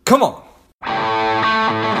Come on.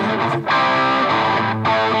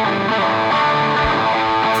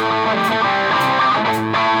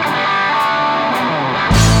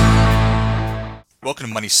 Welcome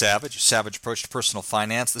to Money Savage, a savage approach to personal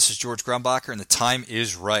finance. This is George Grumbacher, and the time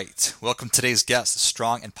is right. Welcome to today's guest, the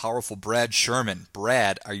strong and powerful Brad Sherman.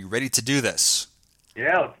 Brad, are you ready to do this?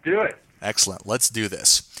 Yeah, let's do it. Excellent. Let's do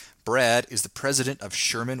this. Brad is the president of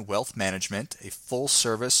Sherman Wealth Management, a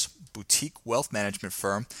full-service boutique wealth management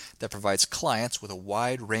firm that provides clients with a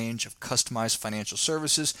wide range of customized financial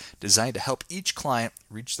services designed to help each client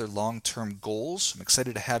reach their long-term goals. I'm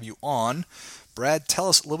excited to have you on. Brad, tell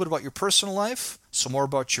us a little bit about your personal life, some more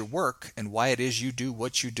about your work, and why it is you do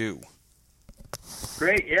what you do.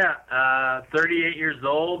 Great, yeah. 38 years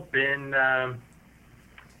old,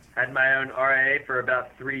 had my own RIA for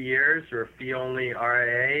about 3 years, or a fee-only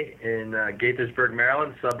RIA in Gaithersburg,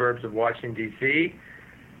 Maryland, suburbs of Washington, D.C.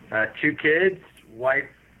 2 kids, wife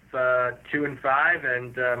 2 and 5,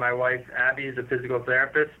 and my wife Abby is a physical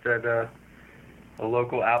therapist at a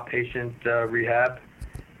local outpatient rehab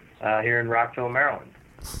here in Rockville, Maryland.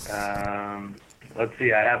 Let's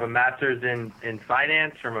see, I have a master's in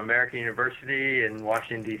finance from American University in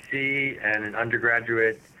Washington, D.C., and an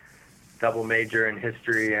undergraduate double major in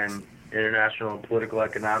history and international political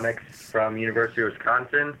economics from University of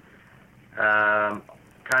Wisconsin.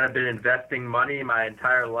 Kind of been investing money my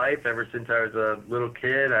entire life. Ever since I was a little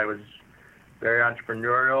kid, I was very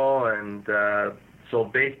entrepreneurial and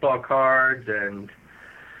sold baseball cards and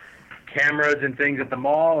cameras and things at the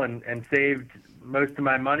mall, and saved most of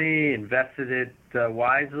my money, invested it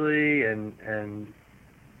wisely, and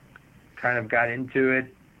kind of got into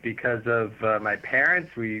it because of my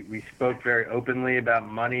parents. We spoke very openly about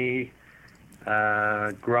money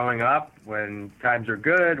growing up, when times are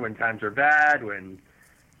good, when times are bad, when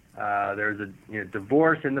there's a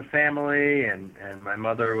divorce in the family, and my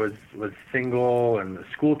mother was single and a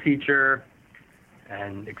school teacher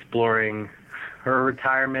and exploring her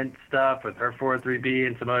retirement stuff with her 403B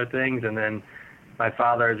and some other things, and then my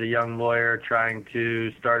father is a young lawyer trying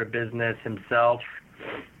to start a business himself,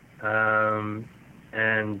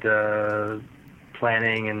 and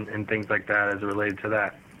planning and things like that as related to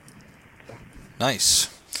that. Nice.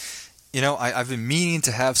 You know, I've been meaning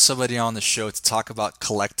to have somebody on the show to talk about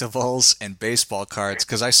collectibles and baseball cards,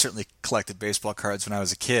 because I certainly collected baseball cards when I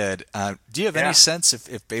was a kid. Do you have any sense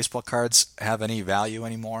if baseball cards have any value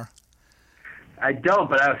anymore? I don't,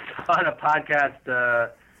 but I was on a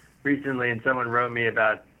podcast recently, and someone wrote me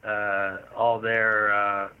about all their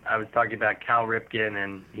I was talking about Cal Ripken,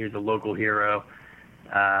 and he was a local hero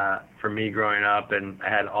for me growing up, and I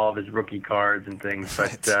had all of his rookie cards and things.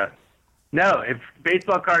 Right. But no, if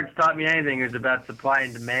baseball cards taught me anything, it was about supply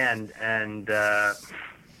and demand, and the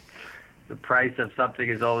price of something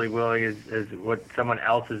is only willing is what someone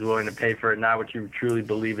else is willing to pay for it, not what you truly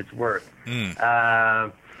believe it's worth.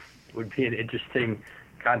 Would be an interesting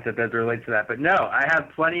concept as it relates to that. But no, I have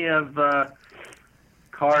plenty of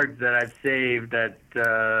cards that I've saved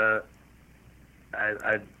that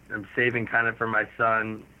I'm saving kind of for my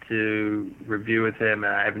son to review with him,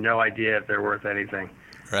 and I have no idea if they're worth anything.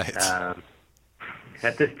 Right.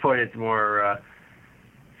 At this point, it's more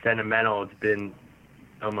sentimental. It's been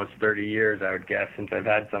almost 30 years, I would guess, since I've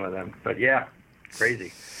had some of them. But yeah,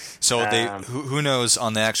 crazy. So who knows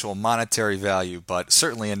on the actual monetary value, but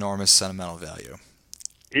certainly enormous sentimental value.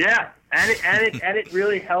 Yeah, and it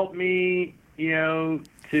really helped me,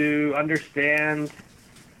 to understand.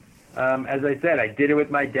 As I said, I did it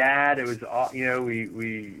with my dad. It was all,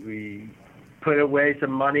 we put away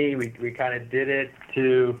some money. We kind of did it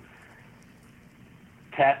to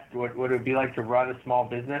test what it would be like to run a small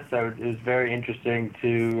business. So it was very interesting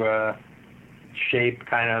to shape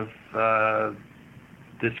kind of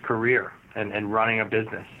this career and running a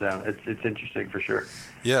business. So it's interesting for sure.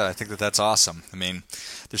 Yeah, I think that's awesome. I mean,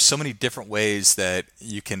 there's so many different ways that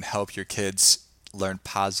you can help your kids learn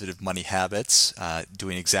positive money habits,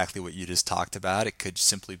 doing exactly what you just talked about. It could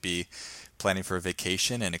simply be planning for a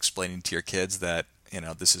vacation and explaining to your kids that,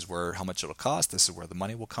 this is how much it'll cost, this is where the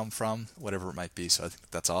money will come from, whatever it might be. So I think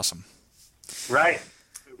that's awesome. Right.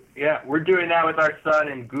 Yeah, we're doing that with our son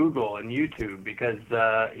in Google and YouTube, because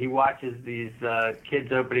he watches these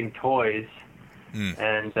kids opening toys,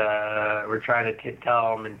 and we're trying to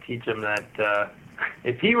tell him and teach him that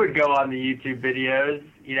if he would go on the YouTube videos,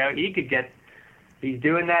 he could get. He's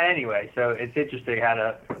doing that anyway, so it's interesting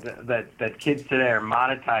how that kids today are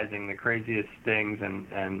monetizing the craziest things,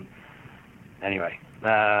 and anyway,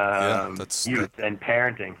 youth and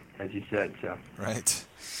parenting, as you said. So right,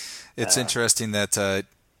 it's interesting that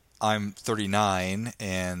I'm 39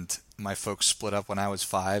 and my folks split up when I was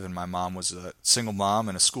 5, and my mom was a single mom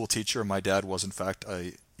and a school teacher, and my dad was in fact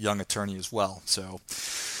a young attorney as well. So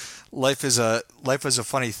life is a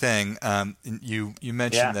funny thing. You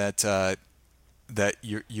mentioned Yeah. that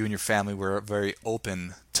you and your family were very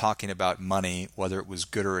open talking about money, whether it was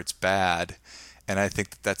good or it's bad, and I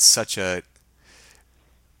think that's such a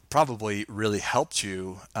probably really helped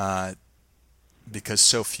you because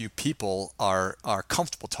so few people are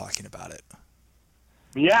comfortable talking about it.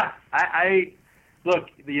 Yeah. I look,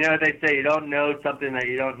 you know, they say you don't know something that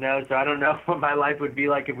you don't know. So I don't know what my life would be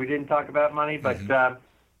like if we didn't talk about money, but Hmm.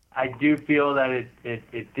 I do feel that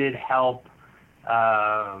it did help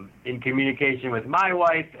in communication with my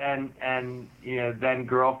wife and you know, then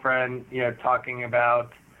girlfriend, you know, talking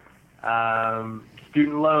about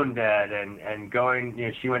student loan debt and going, you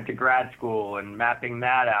know, she went to grad school and mapping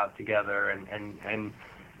that out together and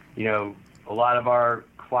you know, a lot of our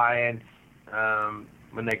clients,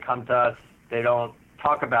 when they come to us, they don't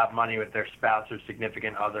talk about money with their spouse or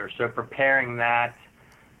significant other. So preparing that,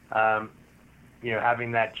 you know,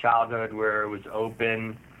 having that childhood where it was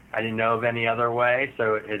open, I didn't know of any other way,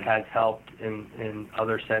 so it has helped in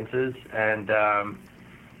other senses, and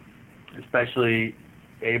especially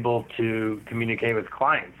able to communicate with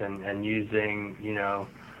clients and using, you know,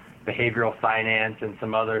 behavioral finance and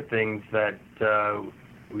some other things that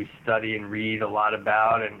we study and read a lot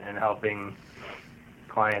about, and helping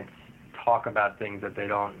clients talk about things that they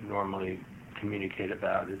don't normally communicate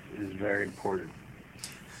about is very important.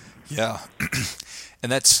 Yeah,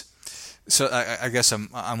 and that's so. I guess I'm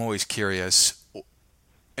always curious,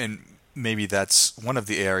 and maybe that's one of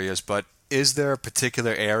the areas. But is there a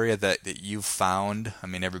particular area that you've found? I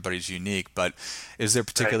mean, everybody's unique, but is there a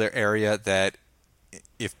Right. particular area that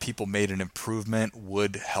if people made an improvement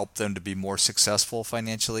would help them to be more successful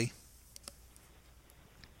financially?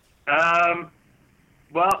 Um,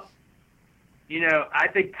 well, you know, I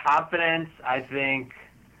think confidence, I think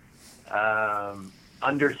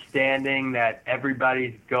understanding that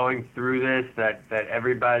everybody's going through this, that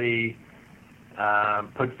everybody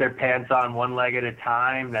puts their pants on one leg at a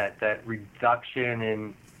time, that reduction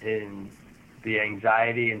in the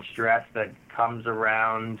anxiety and stress that comes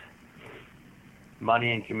around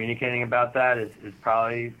money and communicating about that is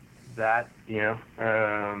probably that, you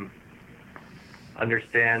know.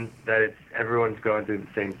 Understand that it's everyone's going through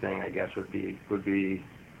the same thing, I guess would be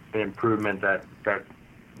an improvement that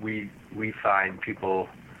we find people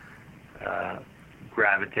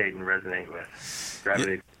gravitate and resonate with. Yeah,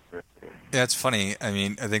 Gravitate. yeah, it's funny. I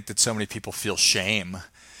mean, I think that so many people feel shame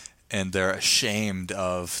and they're ashamed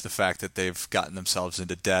of the fact that they've gotten themselves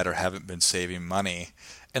into debt or haven't been saving money,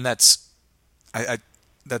 and I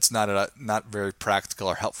that's not very practical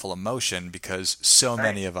or helpful emotion because so Right.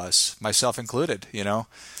 many of us, myself included,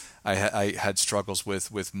 I had struggles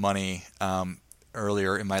with money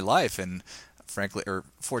earlier in my life, and frankly, or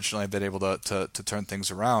fortunately, I've been able to turn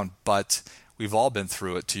things around. But we've all been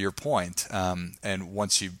through it, to your point. And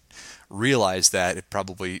once you realize that, it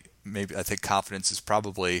probably maybe I think confidence is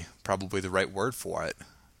probably the right word for it.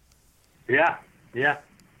 Yeah. Yeah.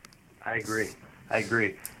 I agree. I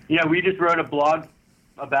agree. You know, we just wrote a blog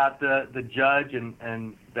about the judge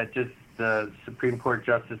and that just the Supreme Court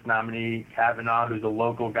Justice nominee Kavanaugh, who's a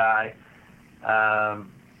local guy,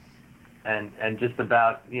 and just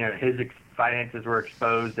about, you know, his finances were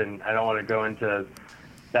exposed, and I don't want to go into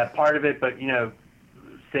that part of it, but, you know,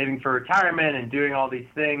 saving for retirement and doing all these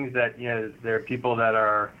things that, you know, there are people that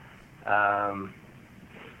are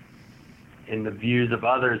in the views of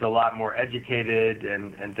others a lot more educated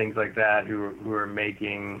and things like that, who are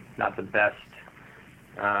making not the best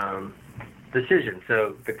decisions.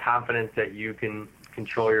 So the confidence that you can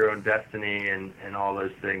control your own destiny and all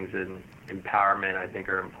those things and empowerment, I think,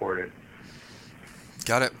 are important.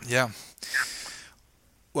 Got it. Yeah.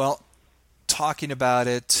 Well, talking about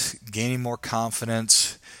it, gaining more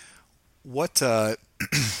confidence. What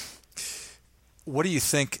what do you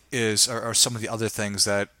think are some of the other things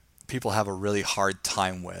that people have a really hard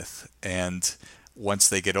time with, and once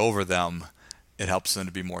they get over them, it helps them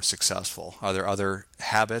to be more successful? Are there other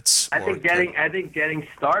habits? I think getting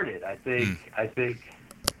started. I think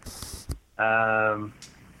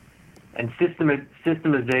and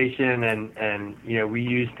systemization and you know, we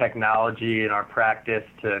use technology in our practice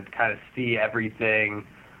to kind of see everything.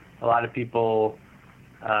 A lot of people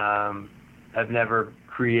have never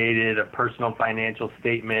created a personal financial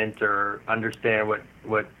statement or understand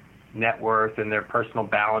what net worth and their personal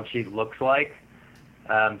balance sheet looks like.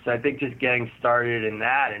 So I think just getting started in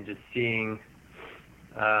that and just seeing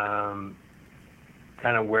kind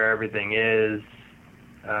of where everything is,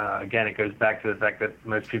 Again, it goes back to the fact that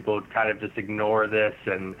most people kind of just ignore this,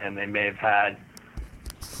 and they may have had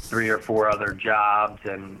 3 or 4 other jobs,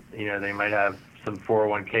 and they might have some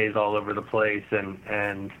 401ks all over the place,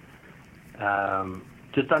 and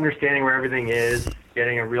just understanding where everything is,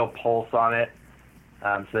 getting a real pulse on it,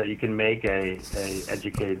 so that you can make a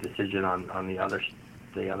educated decision on the other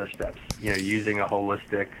steps. Using a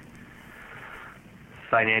holistic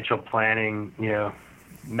financial planning,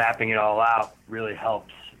 mapping it all out really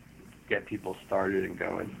helps get people started and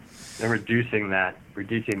going, and reducing that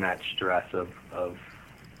stress of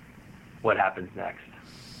what happens next.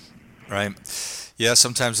 Right. Yeah,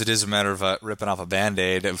 sometimes it is a matter of ripping off a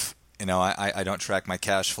Band-Aid of, I don't track my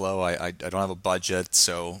cash flow. I don't have a budget.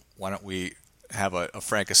 So why don't we have a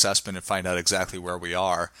frank assessment and find out exactly where we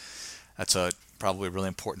are? That's probably a really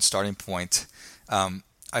important starting point.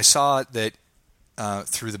 I saw that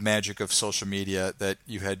through the magic of social media that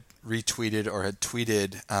you had retweeted or had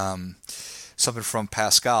tweeted something from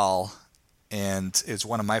Pascal, and it's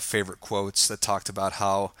one of my favorite quotes that talked about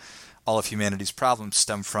how all of humanity's problems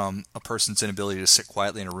stem from a person's inability to sit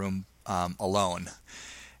quietly in a room alone.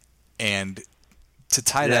 And to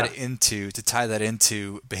tie that into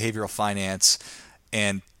behavioral finance,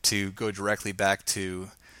 and to go directly back to,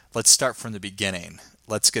 let's start from the beginning.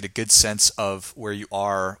 Let's get a good sense of where you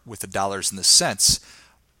are with the dollars and the cents,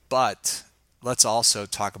 but let's also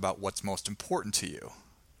talk about what's most important to you.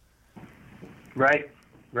 Right.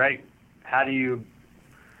 How do you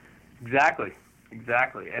exactly?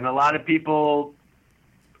 And a lot of people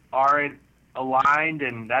aren't aligned,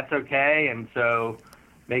 and that's okay. And so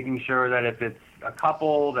making sure that if it's a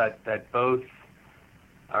couple that both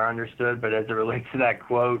are understood, but as it relates to that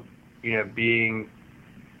quote, being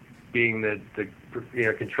the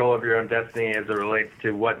control of your own destiny as it relates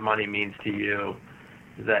to what money means to you.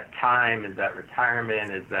 Is that time? Is that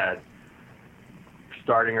retirement? Is that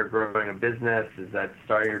starting or growing a business? Is that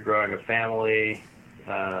starting or growing a family?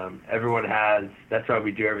 Everyone has. That's why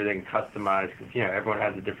we do everything customized, because everyone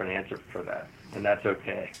has a different answer for that, and that's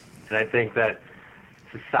okay. And I think that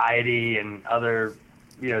society and other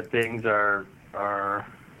things are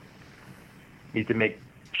need to make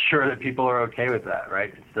sure that people are okay with that,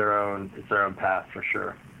 right? It's their own path for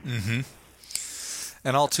sure. Mm-hmm.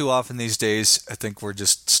 And all too often these days, I think we're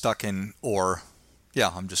just stuck in,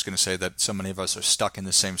 I'm just going to say that so many of us are stuck in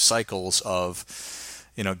the same cycles of,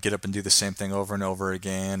 get up and do the same thing over and over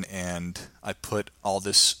again. And I put all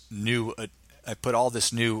this new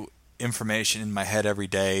information in my head every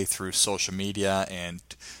day through social media and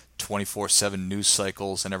 24/7 news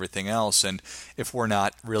cycles and everything else. And if we're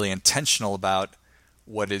not really intentional about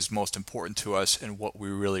what is most important to us and what we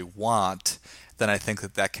really want, then I think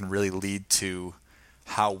that can really lead to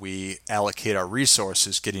how we allocate our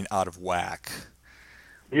resources getting out of whack.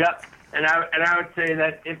 Yep. And I would say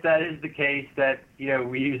that if that is the case, that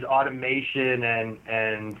we use automation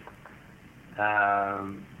and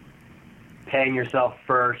paying yourself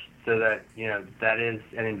first, so that that is,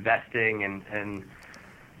 and investing and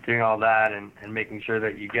doing all that, and making sure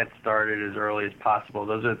that you get started as early as possible.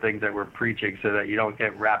 Those are the things that we're preaching, so that you don't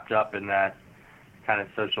get wrapped up in that kind of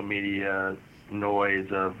social media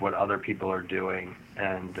noise of what other people are doing,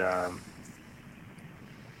 and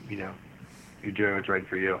you're doing what's right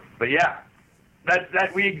for you. But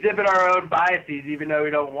that we exhibit our own biases even though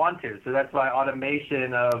we don't want to. So that's why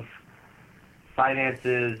automation of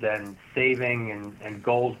finances and saving and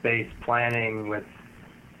goals-based planning with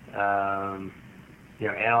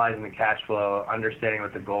analyzing the cash flow, understanding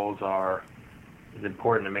what the goals are, is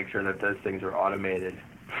important to make sure that those things are automated,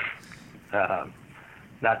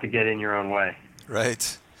 not to get in your own way.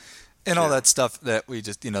 Right. And all that stuff that we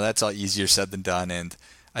just, that's all easier said than done. And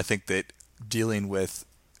I think that dealing with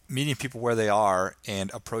meeting people where they are and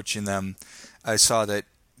approaching them, I saw that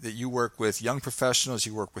you work with young professionals,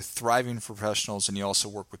 you work with thriving professionals, and you also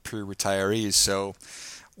work with peer retirees. So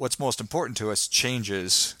what's most important to us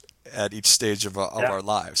changes at each stage of our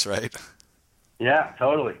lives, right? Yeah,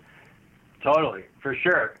 totally, for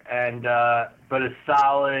sure. And but a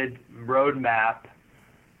solid roadmap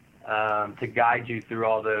to guide you through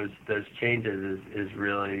all those changes is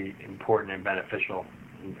really important and beneficial,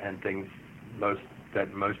 and things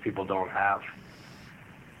that most people don't have.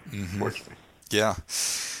 Mm-hmm. Fortunately. Yeah.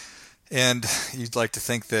 And you'd like to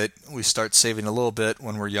think that we start saving a little bit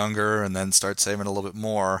when we're younger and then start saving a little bit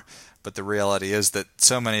more. But the reality is that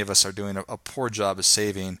so many of us are doing a poor job of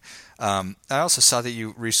saving. I also saw that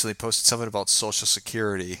you recently posted something about Social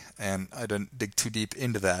Security, and I didn't dig too deep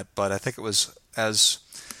into that, but I think it was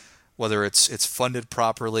whether it's funded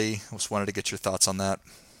properly. I just wanted to get your thoughts on that.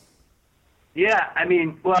 Yeah,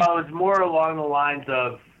 it was more along the lines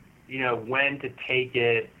of, when to take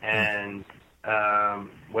it and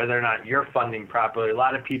whether or not you're funding properly. A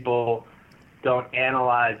lot of people don't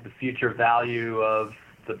analyze the future value of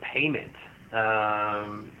the payment.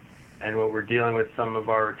 And what we're dealing with some of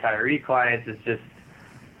our retiree clients is just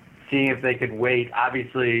seeing if they could wait.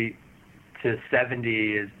 Obviously, to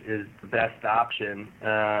 70 is the best option,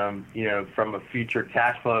 from a future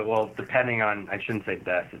cash flow. Well, depending on, I shouldn't say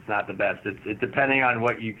best, it's not the best. It's depending on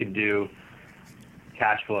what you can do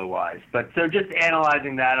cash flow wise. But so just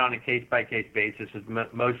analyzing that on a case by case basis is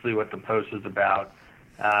mostly what the post was about.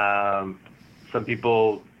 Some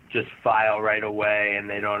people just file right away and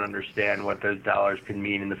they don't understand what those dollars can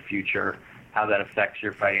mean in the future, how that affects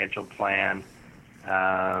your financial plan.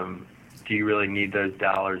 Do you really need those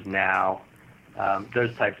dollars now?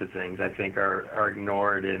 Those types of things I think are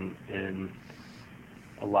ignored in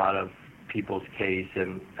a lot of people's case,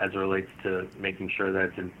 and as it relates to making sure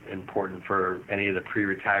that it's important for any of the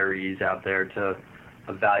pre-retirees out there to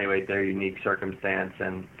evaluate their unique circumstance.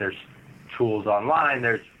 And there's tools online,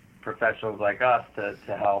 there's professionals like us to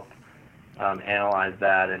help analyze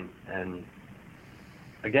that. And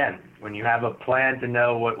again, when you have a plan to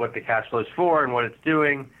know what the cash flow is for and what it's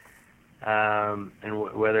doing, and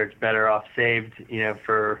whether it's better off saved,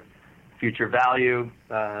 for future value,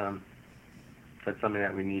 that's something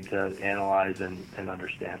that we need to analyze and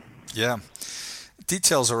understand. Yeah.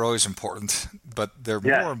 Details are always important, but they're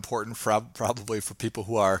more important probably for people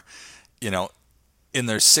who are, in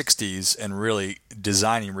their 60s and really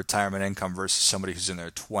designing retirement income versus somebody who's in their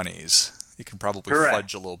 20s. You can probably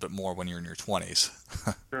fudge a little bit more when you're in your 20s.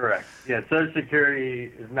 Correct. Yeah, Social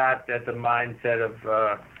Security is not at the mindset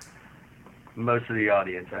of most of the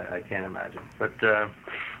audience, I can't imagine. But,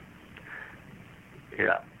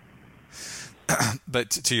 yeah. But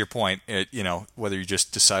to your point, whether you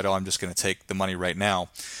just decide, I'm just going to take the money right now,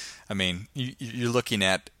 I mean, you're looking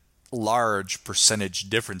at large percentage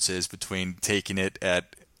differences between taking it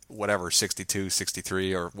at whatever, 62,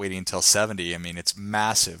 63, or waiting until 70. I mean, it's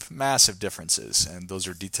massive, massive differences, and those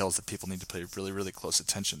are details that people need to pay really, really close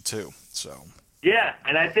attention to. So. Yeah,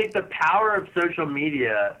 and I think the power of social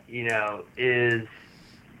media, is,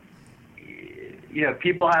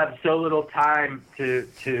 people have so little time to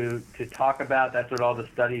talk about. That's what all the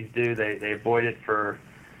studies do. They avoid it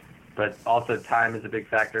but also time is a big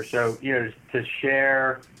factor. So, to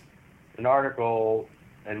share an article,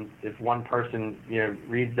 and if one person,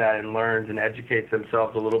 reads that and learns and educates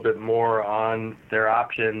themselves a little bit more on their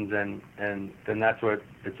options, and then that's what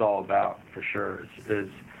it's all about for sure. Is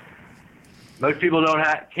most people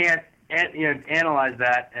can't analyze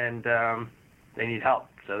that, and they need help.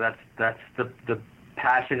 So that's the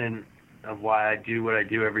passion of why I do what I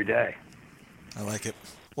do every day. I like it.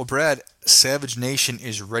 Well, Brad, Savage Nation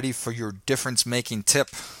is ready for your difference-making tip.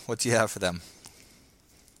 What do you have for them?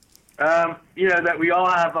 That we all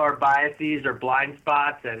have our biases or blind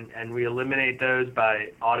spots, and we eliminate those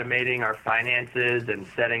by automating our finances and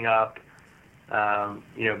setting up,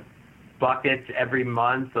 buckets every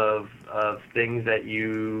month of things that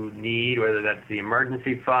you need, whether that's the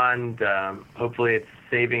emergency fund, hopefully it's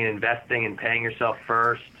saving and investing and paying yourself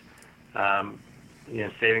first,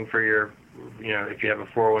 saving for your, if you have a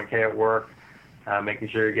 401k at work, making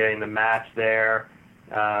sure you're getting the match there,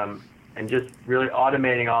 and just really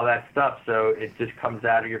automating all that stuff so it just comes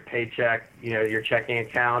out of your paycheck, your checking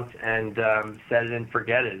account, and set it and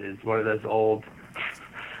forget it is one of those old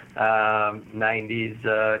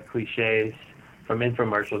 90s cliches from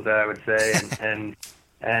infomercials that I would say, and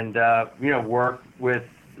work with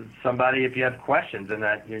somebody if you have questions, and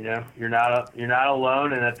that you're not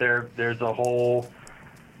alone, and that there's a whole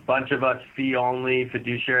bunch of us fee-only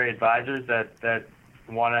fiduciary advisors that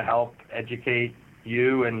want to help educate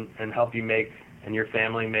you and help you make and your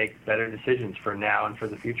family make better decisions for now and for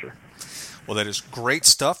the future. Well, that is great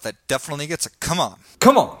stuff. That definitely gets a come on.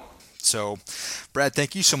 So, Brad,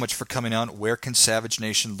 thank you so much for coming on. Where can Savage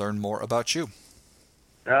Nation learn more about you?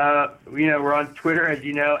 We're on Twitter, as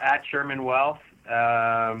you know, at Sherman Wealth,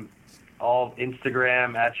 all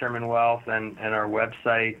Instagram at Sherman Wealth, and our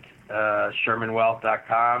website,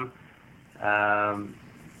 ShermanWealth.com.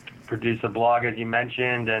 Produce a blog, as you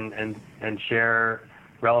mentioned, and share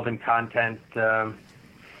relevant content to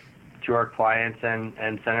our clients and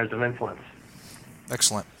centers of influence.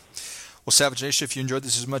 Excellent. Well, Savage Nation, if you enjoyed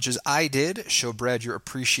this as much as I did, show Brad your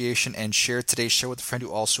appreciation and share today's show with a friend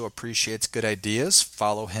who also appreciates good ideas.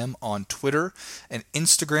 Follow him on Twitter and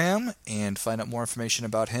Instagram, and find out more information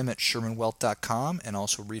about him at ShermanWealth.com, and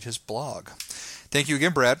also read his blog. Thank you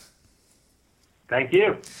again, Brad. Thank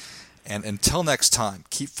you. And until next time,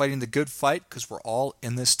 keep fighting the good fight, because we're all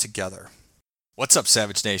in this together. What's up,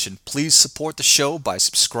 Savage Nation? Please support the show by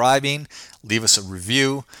subscribing, leave us a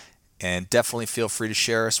review, and definitely feel free to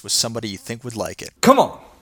share us with somebody you think would like it. Come on.